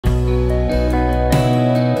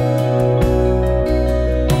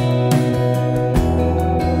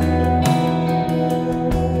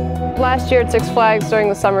last year at Six Flags during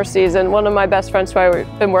the summer season, one of my best friends who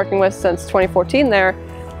I've been working with since 2014 there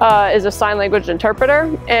is a sign language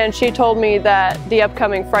interpreter, and she told me that the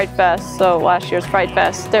upcoming Fright Fest, so last year's Fright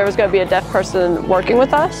Fest, there was going to be a deaf person working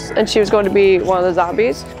with us, and she was going to be one of the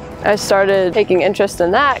zombies. I started taking interest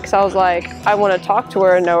in that because I was like, I want to talk to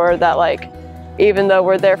her and know her that, like, even though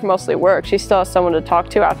we're there for mostly work, she still has someone to talk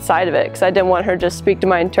to outside of it, because I didn't want her to just speak to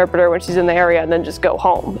my interpreter when she's in the area and then just go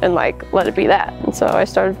home and like let it be that. And so I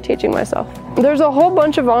started teaching myself. There's a whole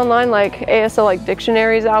bunch of online like ASL like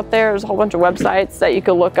dictionaries out there. There's a whole bunch of websites that you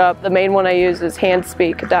could look up. The main one I use is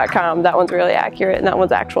handspeak.com. That one's really accurate, and that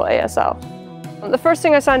one's actual ASL. The first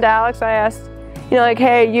thing I signed to Alex, I asked, you know, like,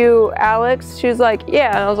 hey, you Alex? She was like,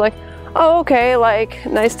 yeah. And I was like, oh, okay, like,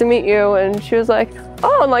 nice to meet you. And she was like,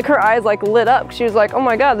 oh, and like her eyes like lit up. She was like, oh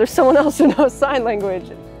my God, there's someone else who knows sign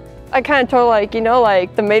language. I kind of told her, like, you know,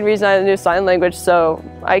 like the main reason I knew sign language so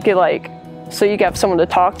I could like, so you could have someone to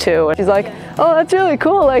talk to. And she's like, oh, that's really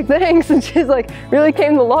cool, like, thanks. And she's like, really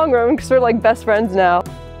came the long run because we're like best friends now.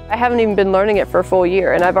 I haven't even been learning it for a full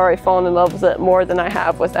year, and I've already fallen in love with it more than I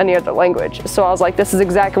have with any other language. So I was like, this is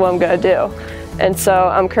exactly what I'm gonna do. And so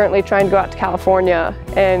I'm currently trying to go out to California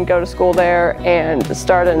and go to school there and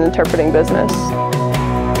start an interpreting business.